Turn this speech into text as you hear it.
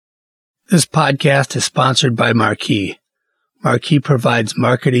This podcast is sponsored by Marquee. Marquee provides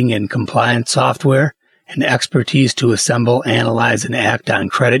marketing and compliance software and expertise to assemble, analyze, and act on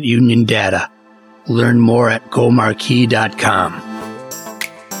credit union data. Learn more at gomarquee.com.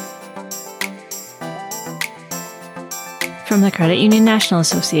 From the Credit Union National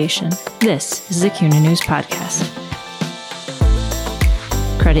Association, this is the CUNA News Podcast.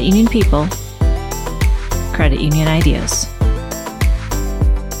 Credit union people, credit union ideas.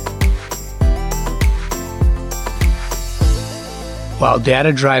 While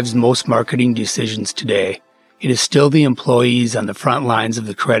data drives most marketing decisions today, it is still the employees on the front lines of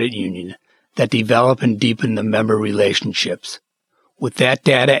the credit union that develop and deepen the member relationships. With that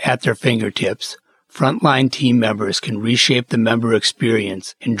data at their fingertips, frontline team members can reshape the member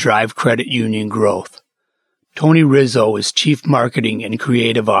experience and drive credit union growth. Tony Rizzo is Chief Marketing and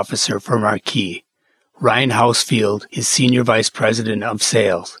Creative Officer for Marquee. Ryan Housefield is Senior Vice President of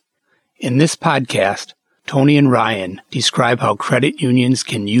Sales. In this podcast, Tony and Ryan describe how credit unions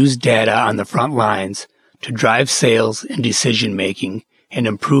can use data on the front lines to drive sales and decision-making and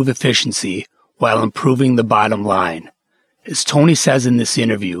improve efficiency while improving the bottom line. As Tony says in this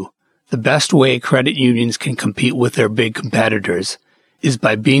interview, the best way credit unions can compete with their big competitors is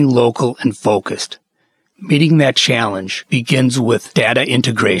by being local and focused. Meeting that challenge begins with data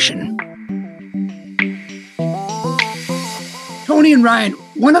integration. Tony and Ryan,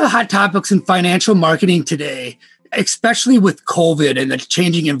 one of the hot topics in financial marketing today, especially with COVID and the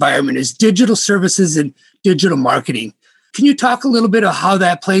changing environment, is digital services and digital marketing. Can you talk a little bit of how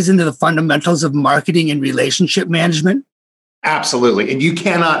that plays into the fundamentals of marketing and relationship management? Absolutely. And you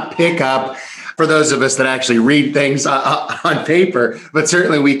cannot pick up, for those of us that actually read things on paper, but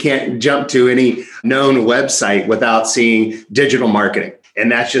certainly we can't jump to any known website without seeing digital marketing.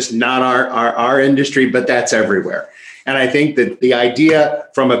 And that's just not our industry, but that's everywhere. And I think that the idea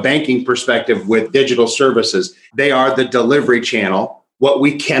from a banking perspective with digital services, they are the delivery channel. What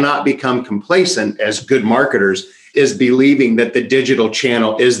we cannot become complacent as good marketers is believing that the digital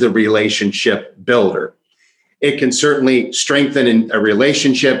channel is the relationship builder. It can certainly strengthen a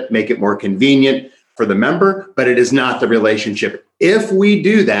relationship, make it more convenient for the member, but it is not the relationship. If we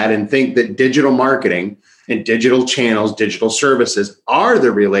do that and think that digital marketing and digital channels, digital services are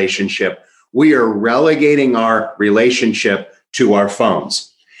the relationship, we are relegating our relationship to our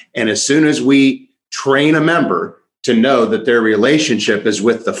phones. And as soon as we train a member to know that their relationship is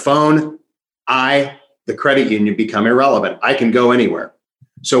with the phone, the credit union, become irrelevant. I can go anywhere.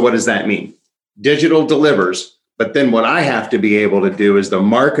 So what does that mean? Digital delivers, but then what I have to be able to do as the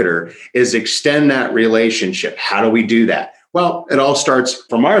marketer is extend that relationship. How do we do that? Well, it all starts,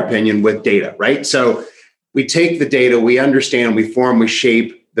 from our opinion, with data, right? So we take the data, we understand, we form, we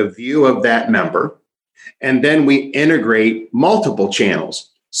shape the view of that member, and then we integrate multiple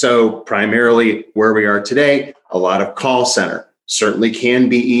channels. So primarily where we are today, a lot of call center, certainly can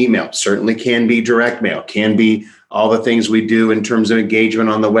be email, certainly can be direct mail, can be all the things we do in terms of engagement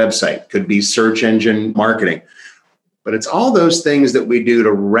on the website, could be search engine marketing. But it's all those things that we do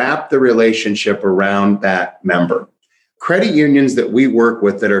to wrap the relationship around that member. Credit unions that we work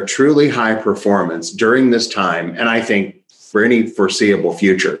with that are truly high performance during this time, and I think for any foreseeable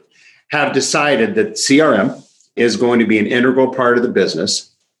future, have decided that CRM is going to be an integral part of the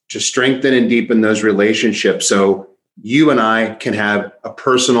business to strengthen and deepen those relationships so you and I can have a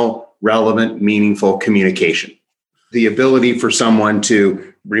personal, relevant, meaningful communication. The ability for someone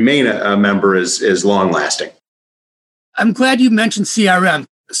to remain a member is long-lasting. I'm glad you mentioned CRM.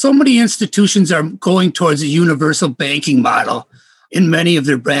 So many institutions are going towards a universal banking model in many of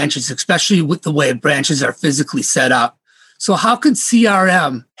their branches, especially with the way branches are physically set up. So how can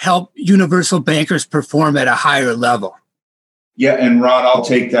CRM help universal bankers perform at a higher level? Yeah, and Ron, I'll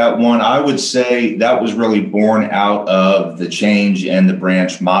take that one. I would say that was really born out of the change in the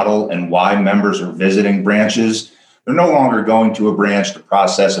branch model and why members are visiting branches. They're no longer going to a branch to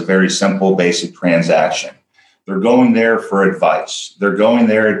process a very simple, basic transaction. They're going there for advice. They're going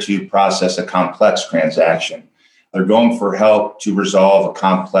there to process a complex transaction. They're going for help to resolve a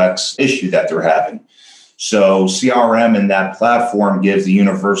complex issue that they're having. So CRM and that platform gives the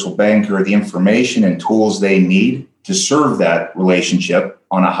universal banker the information and tools they need to serve that relationship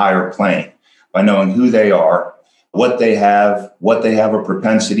on a higher plane by knowing who they are, what they have a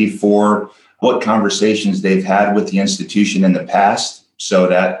propensity for, what conversations they've had with the institution in the past, so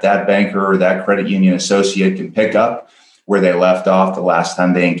that that banker or that credit union associate can pick up where they left off the last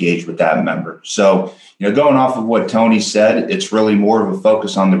time they engaged with that member. So, going off of what Tony said, it's really more of a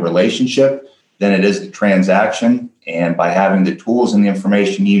focus on the relationship than it is the transaction. And by having the tools and the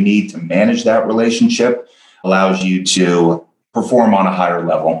information you need to manage that relationship allows you to perform on a higher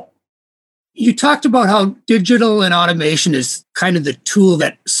level. You talked about how digital and automation is kind of the tool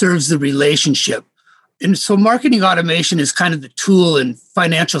that serves the relationship. And so marketing automation is kind of the tool in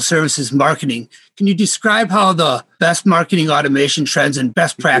financial services marketing. Can you describe how the best marketing automation trends and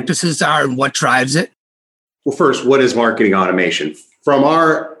best practices are and what drives it? Well, first, what is marketing automation? From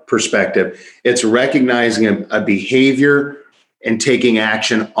our perspective, it's recognizing a behavior and taking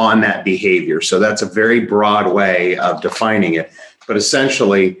action on that behavior. So that's a very broad way of defining it. But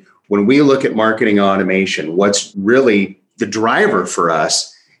essentially, when we look at marketing automation, what's really the driver for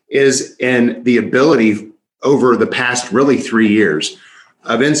us is in the ability over the past really 3 years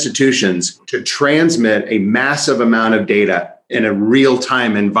of institutions to transmit a massive amount of data in a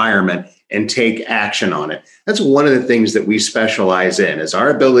real-time environment and take action on it. That's one of the things that we specialize in, is our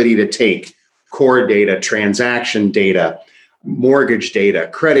ability to take core data, transaction data, mortgage data,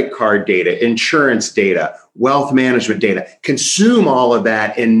 credit card data, insurance data, wealth management data, consume all of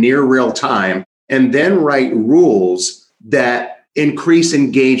that in near real time, and then write rules that increase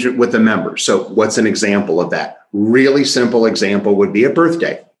engagement with the members. So what's an example of that? Really simple example would be a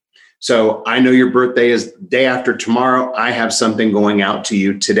birthday. So I know your birthday is day after tomorrow. I have something going out to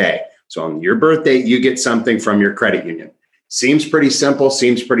you today. So on your birthday, you get something from your credit union. Seems pretty simple,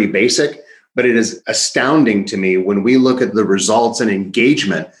 seems pretty basic, but it is astounding to me when we look at the results and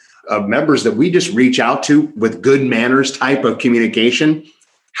engagement of members that we just reach out to with good manners type of communication,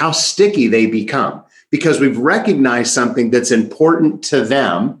 how sticky they become because we've recognized something that's important to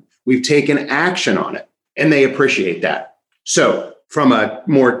them. We've taken action on it and they appreciate that. So from a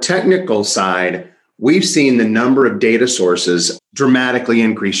more technical side, we've seen the number of data sources dramatically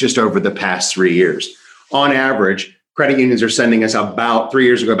increase just over the past 3 years. On average, credit unions are sending us about 3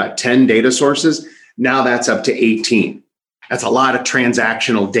 years ago, about 10 data sources. Now that's up to 18. That's a lot of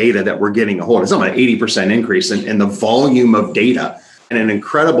transactional data that we're getting a hold of. It's about an 80% increase in the volume of data and an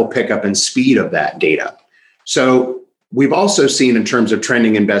incredible pickup in speed of that data. So we've also seen in terms of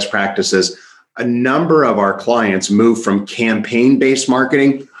trending and best practices, a number of our clients move from campaign-based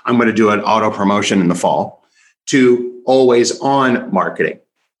marketing, I'm going to do an auto promotion in the fall, to always on marketing.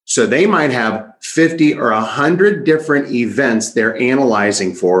 So they might have 50 or 100 different events they're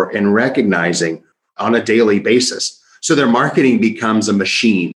analyzing for and recognizing on a daily basis. So their marketing becomes a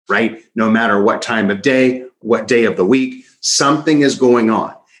machine, right? No matter what time of day, what day of the week, something is going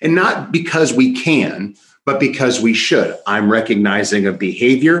on. And not because we can, but because we should. I'm recognizing a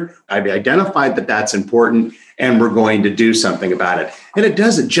behavior. I've identified that that's important, and we're going to do something about it. And it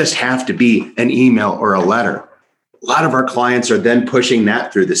doesn't just have to be an email or a letter. A lot of our clients are then pushing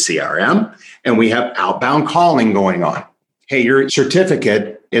that through the CRM, and we have outbound calling going on. Hey, your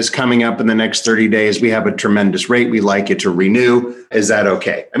certificate is coming up in the next 30 days. We have a tremendous rate. We'd like it to renew. Is that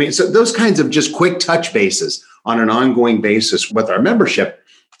okay? I mean, so those kinds of just quick touch bases on an ongoing basis with our membership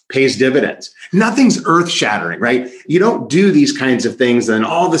pays dividends. Nothing's earth shattering, right? You don't do these kinds of things, and then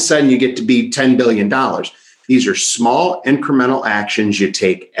all of a sudden you get to be $10 billion. These are small incremental actions you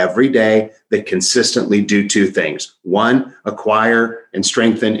take every day that consistently do two things. One, acquire and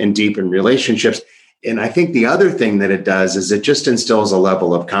strengthen and deepen relationships. And I think the other thing that it does is it just instills a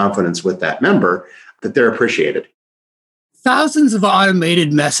level of confidence with that member that they're appreciated. Thousands of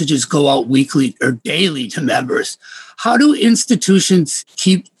automated messages go out weekly or daily to members. How do institutions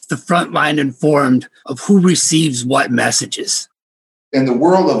keep the front line informed of who receives what messages? In the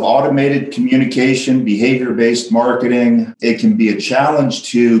world of automated communication, behavior-based marketing, it can be a challenge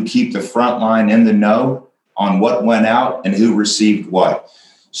to keep the front line in the know on what went out and who received what.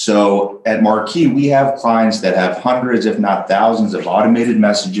 So at Marquee, we have clients that have hundreds, if not thousands, of automated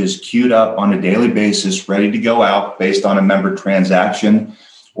messages queued up on a daily basis, ready to go out based on a member transaction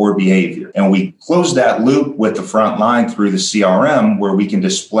or behavior. And we close that loop with the front line through the CRM, where we can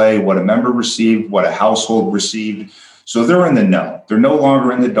display what a member received, what a household received. So they're in the know. They're no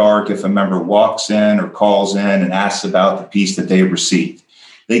longer in the dark if a member walks in or calls in and asks about the piece that they received.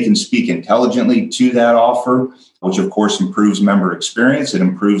 They can speak intelligently to that offer, which of course improves member experience. It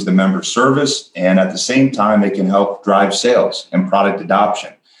improves the member service. And at the same time, it can help drive sales and product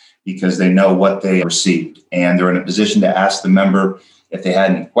adoption because they know what they received. And they're in a position to ask the member if they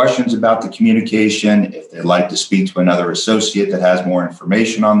had any questions about the communication, if they'd like to speak to another associate that has more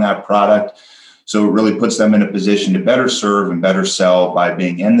information on that product. So it really puts them in a position to better serve and better sell by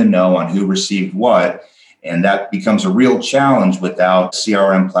being in the know on who received what. And that becomes a real challenge without a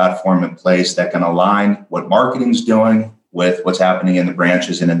CRM platform in place that can align what marketing's doing with what's happening in the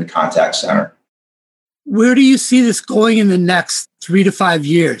branches and in the contact center. Where do you see this going in the next 3 to 5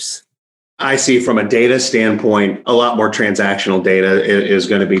 years? I see from a data standpoint, a lot more transactional data is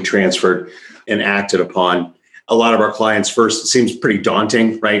going to be transferred and acted upon. a lot of our clients first, it seems pretty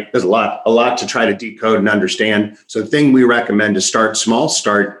daunting, right? There's a lot to try to decode and understand. So the thing we recommend is start small,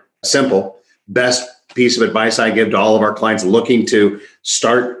 start simple. Best piece of advice I give to all of our clients looking to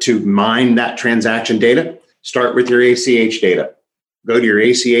start to mine that transaction data, start with your ACH data. Go to your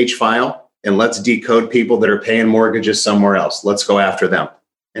ACH file and let's decode people that are paying mortgages somewhere else. Let's go after them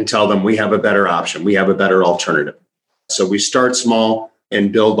and tell them we have a better option. We have a better alternative. So we start small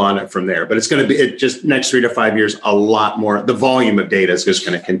and build on it from there. But it's going to be just next 3 to 5 years, a lot more. The volume of data is just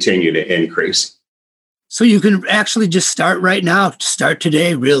going to continue to increase. So you can actually just start right now, start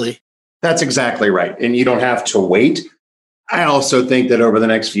today, really. That's exactly right. And you don't have to wait. I also think that over the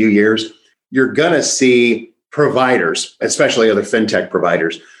next few years, you're going to see providers, especially other fintech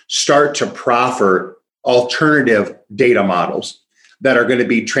providers, start to proffer alternative data models that are going to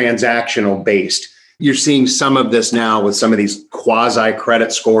be transactional based. You're seeing some of this now with some of these quasi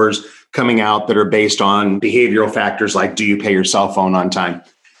credit scores coming out that are based on behavioral factors like, do you pay your cell phone on time?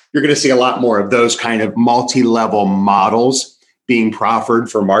 You're going to see a lot more of those kind of multi-level models being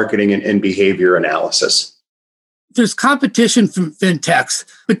proffered for marketing and behavior analysis. There's competition from fintechs,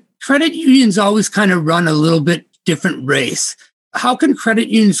 but credit unions always kind of run a little bit different race. How can credit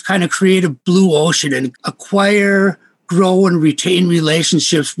unions kind of create a blue ocean and acquire, grow, and retain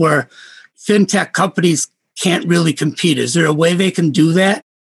relationships where fintech companies can't really compete? Is there a way they can do that?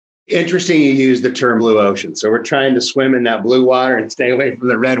 Interesting you use the term blue ocean. So we're trying to swim in that blue water and stay away from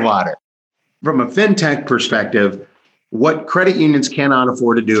the red water. From a fintech perspective, what credit unions cannot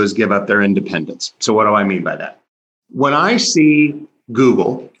afford to do is give up their independence. So what do I mean by that? When I see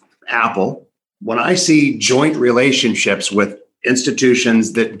Google, Apple, when I see joint relationships with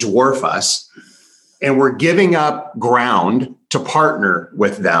institutions that dwarf us, and we're giving up ground to partner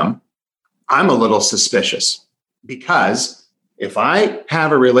with them, I'm a little suspicious, because if I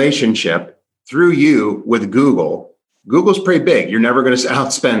have a relationship through you with Google, Google's pretty big. You're never going to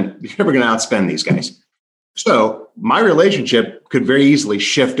outspend these guys. So my relationship could very easily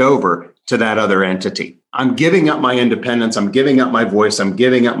shift over to that other entity. I'm giving up my independence. I'm giving up my voice. I'm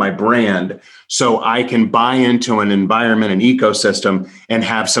giving up my brand so I can buy into an environment, an ecosystem, and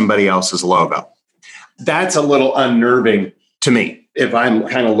have somebody else's logo. That's a little unnerving to me if I'm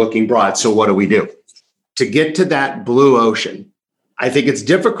kind of looking broad. So what do we do? To get to that blue ocean, I think it's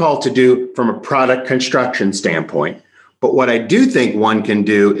difficult to do from a product construction standpoint. But what I do think one can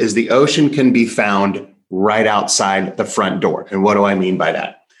do is the ocean can be found right outside the front door. And what do I mean by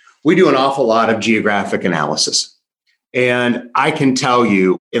that? We do an awful lot of geographic analysis. And I can tell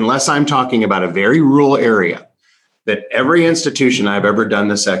you, unless I'm talking about a very rural area, that every institution I've ever done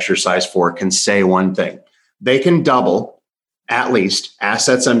this exercise for can say one thing. They can double, at least,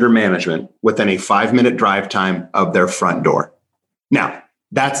 assets under management within a 5-minute drive time of their front door. Now,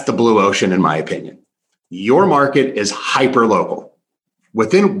 that's the blue ocean, in my opinion. Your market is hyper local,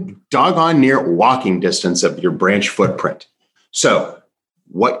 within doggone near walking distance of your branch footprint. So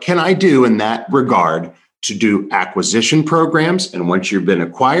what can I do in that regard to do acquisition programs? And once you've been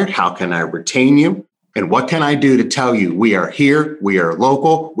acquired, how can I retain you? And what can I do to tell you we are here, we are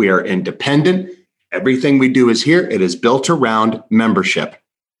local, we are independent. Everything we do is here. It is built around membership.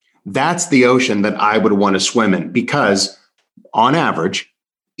 That's the ocean that I would want to swim in, because on average,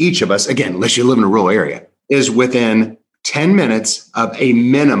 each of us, again, unless you live in a rural area, is within 10 minutes of a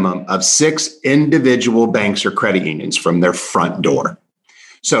minimum of 6 individual banks or credit unions from their front door.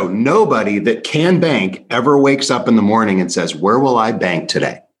 So nobody that can bank ever wakes up in the morning and says, where will I bank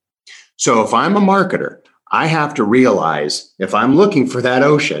today? So if I'm a marketer, I have to realize if I'm looking for that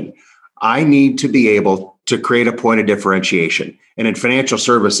ocean, I need to be able to create a point of differentiation. And in financial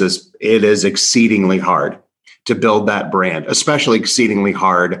services, it is exceedingly hard to build that brand, especially exceedingly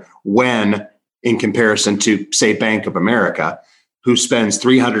hard when in comparison to, say, Bank of America, who spends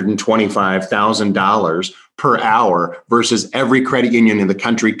 $325,000 per hour versus every credit union in the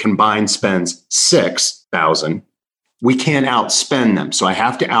country combined spends $6,000. We can't outspend them. So I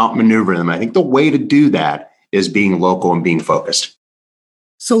have to outmaneuver them. I think the way to do that is being local and being focused.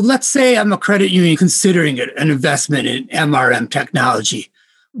 So let's say I'm a credit union considering an investment in MRM technology.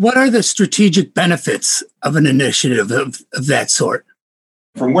 What are the strategic benefits of an initiative of that sort?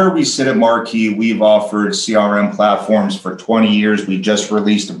 From where we sit at Marquee, we've offered CRM platforms for 20 years. We just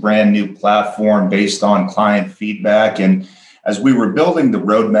released a brand new platform based on client feedback. And as we were building the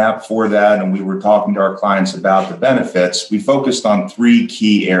roadmap for that and we were talking to our clients about the benefits, we focused on 3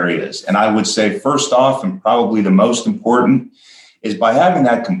 key areas. And I would say first off, and probably the most important, is by having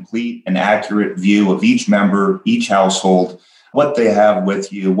that complete and accurate view of each member, each household, what they have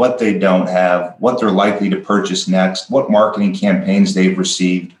with you, what they don't have, what they're likely to purchase next, what marketing campaigns they've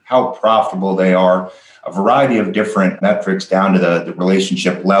received, how profitable they are, a variety of different metrics down to the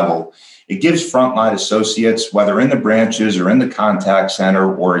relationship level. It gives frontline associates, whether in the branches or in the contact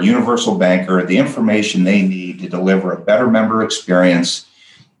center or a universal banker, the information they need to deliver a better member experience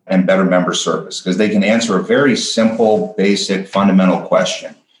and better member service, because they can answer a very simple, basic, fundamental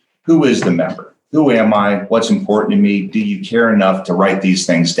question. Who is the member? Who am I? What's important to me? Do you care enough to write these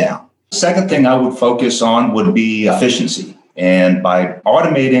things down? The second thing I would focus on would be efficiency. And by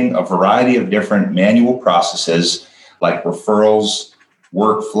automating a variety of different manual processes like referrals,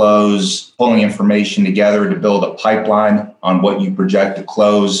 workflows, pulling information together to build a pipeline on what you project to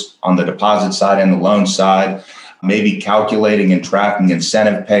close on the deposit side and the loan side, maybe calculating and tracking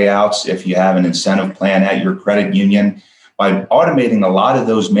incentive payouts if you have an incentive plan at your credit union. By automating a lot of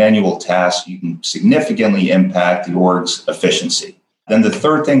those manual tasks, you can significantly impact the org's efficiency. Then the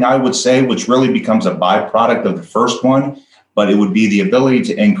third thing I would say, which really becomes a byproduct of the first one, but it would be the ability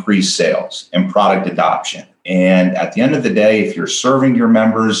to increase sales and product adoption. And at the end of the day, if you're serving your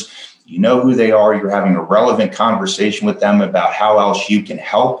members, you know who they are, you're having a relevant conversation with them about how else you can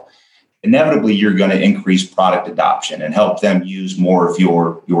help, inevitably you're going to increase product adoption and help them use more of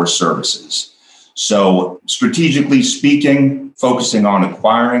your services. So strategically speaking, focusing on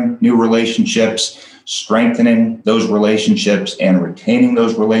acquiring new relationships, strengthening those relationships and retaining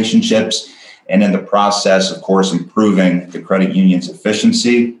those relationships, and in the process, of course, improving the credit union's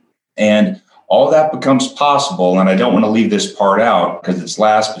efficiency. And all that becomes possible, and I don't want to leave this part out because it's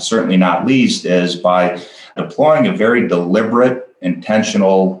last but certainly not least, is by deploying a very deliberate,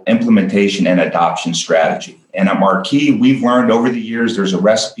 intentional implementation and adoption strategy. And at Marquis, we've learned over the years there's a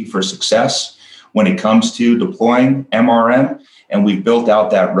recipe for success when it comes to deploying MRM, and we've built out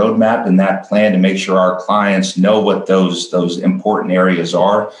that roadmap and that plan to make sure our clients know what those important areas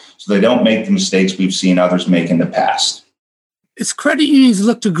are so they don't make the mistakes we've seen others make in the past. As credit unions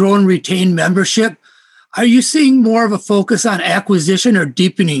look to grow and retain membership, are you seeing more of a focus on acquisition or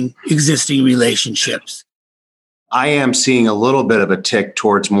deepening existing relationships? I am seeing a little bit of a tick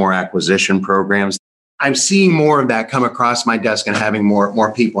towards more acquisition programs. I'm seeing more of that come across my desk and having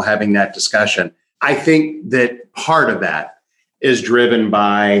more people having that discussion. I think that part of that is driven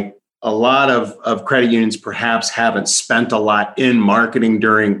by a lot of credit unions perhaps haven't spent a lot in marketing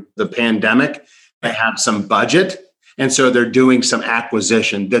during the pandemic. They have some budget. And so they're doing some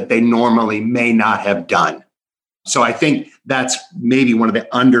acquisition that they normally may not have done. So I think that's maybe one of the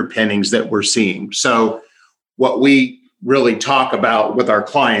underpinnings that we're seeing. So what we really talk about with our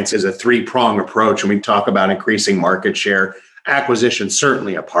clients is a three-prong approach. And we talk about increasing market share. Acquisition,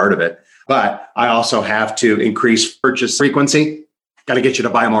 certainly a part of it. But I also have to increase purchase frequency. Got to get you to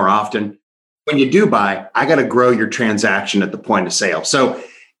buy more often. When you do buy, I got to grow your transaction at the point of sale. So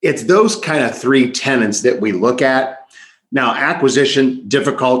it's those kind of three tenets that we look at. Now, acquisition,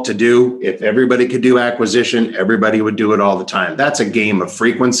 difficult to do. If everybody could do acquisition, everybody would do it all the time. That's a game of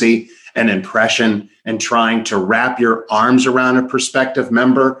frequency and impression and trying to wrap your arms around a prospective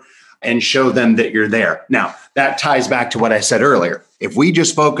member and show them that you're there. Now, that ties back to what I said earlier. If we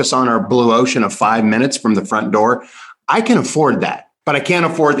just focus on our blue ocean of 5 minutes from the front door, I can afford that. But I can't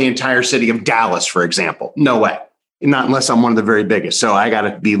afford the entire city of Dallas, for example. No way. Not unless I'm one of the very biggest. So I got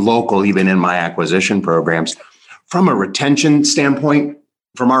to be local even in my acquisition programs. From a retention standpoint,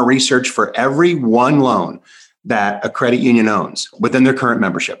 from our research, for every one loan that a credit union owns within their current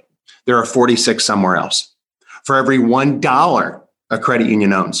membership, there are 46 somewhere else. For every $1 a credit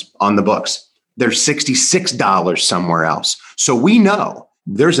union owns on the books, there's $66 somewhere else. So we know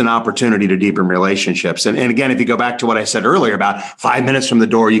there's an opportunity to deepen relationships. And again, if you go back to what I said earlier about 5 minutes from the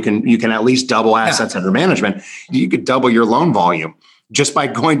door, you can at least double assets under management. You could double your loan volume just by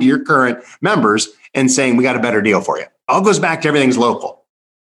going to your current members and saying, we got a better deal for you. All goes back to everything's local.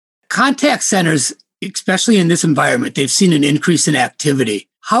 Contact centers, especially in this environment, they've seen an increase in activity.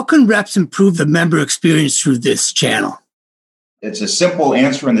 How can reps improve the member experience through this channel? It's a simple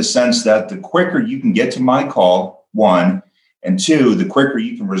answer in the sense that the quicker you can get to my call, one, and two, the quicker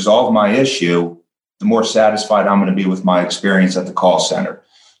you can resolve my issue, the more satisfied I'm going to be with my experience at the call center.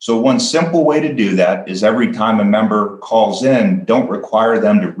 So one simple way to do that is every time a member calls in, don't require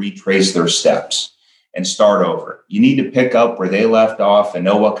them to retrace their steps and start over. You need to pick up where they left off and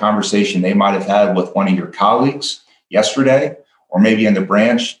know what conversation they might have had with one of your colleagues yesterday, or maybe in the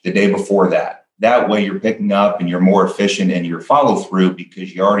branch the day before that. That way you're picking up and you're more efficient in your follow through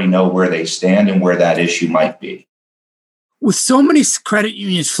because you already know where they stand and where that issue might be. With so many credit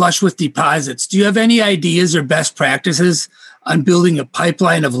unions flush with deposits, do you have any ideas or best practices on building a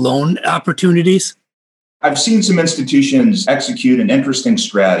pipeline of loan opportunities? I've seen some institutions execute an interesting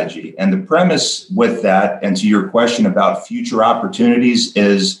strategy. And the premise with that, and to your question about future opportunities,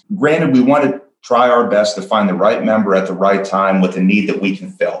 is granted, we want to try our best to find the right member at the right time with a need that we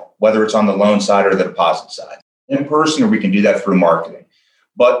can fill, whether it's on the loan side or the deposit side, in person, or we can do that through marketing.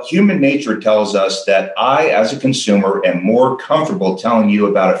 But human nature tells us that I, as a consumer, am more comfortable telling you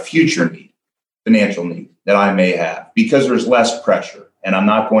about a future need, financial need that I may have, because there's less pressure and I'm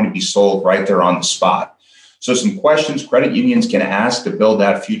not going to be sold right there on the spot. So some questions credit unions can ask to build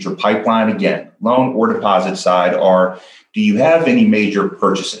that future pipeline, again, loan or deposit side, are, do you have any major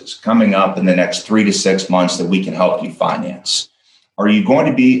purchases coming up in the next 3 to 6 months that we can help you finance? Are you going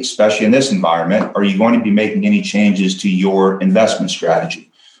to be, especially in this environment, are you going to be making any changes to your investment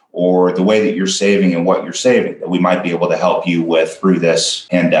strategy or the way that you're saving and what you're saving that we might be able to help you with through this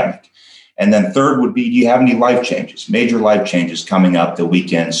pandemic? And then third would be, do you have any life changes, major life changes coming up that we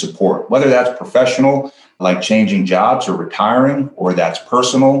can support, whether that's professional, like changing jobs or retiring, or that's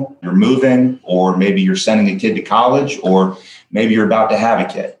personal, you're moving, or maybe you're sending a kid to college, or maybe you're about to have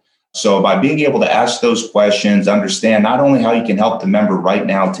a kid. So by being able to ask those questions, understand not only how you can help the member right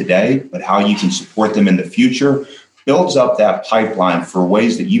now today, but how you can support them in the future, builds up that pipeline for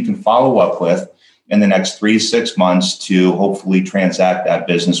ways that you can follow up with in the next 3 to 6 months to hopefully transact that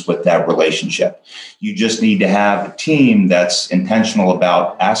business with that relationship. You just need to have a team that's intentional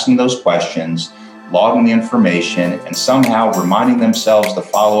about asking those questions, logging the information, and somehow reminding themselves to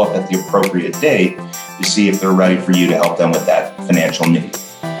follow up at the appropriate date to see if they're ready for you to help them with that financial need.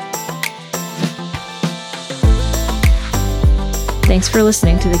 Thanks for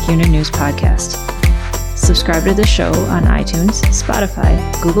listening to the CUNA News Podcast. Subscribe to the show on iTunes,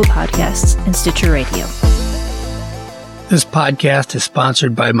 Spotify, Google Podcasts, and Stitcher Radio. This podcast is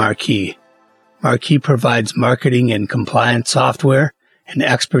sponsored by Marquee. Marquee provides marketing and compliance software and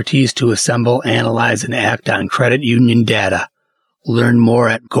expertise to assemble, analyze, and act on credit union data. Learn more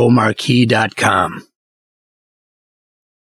at gomarquee.com.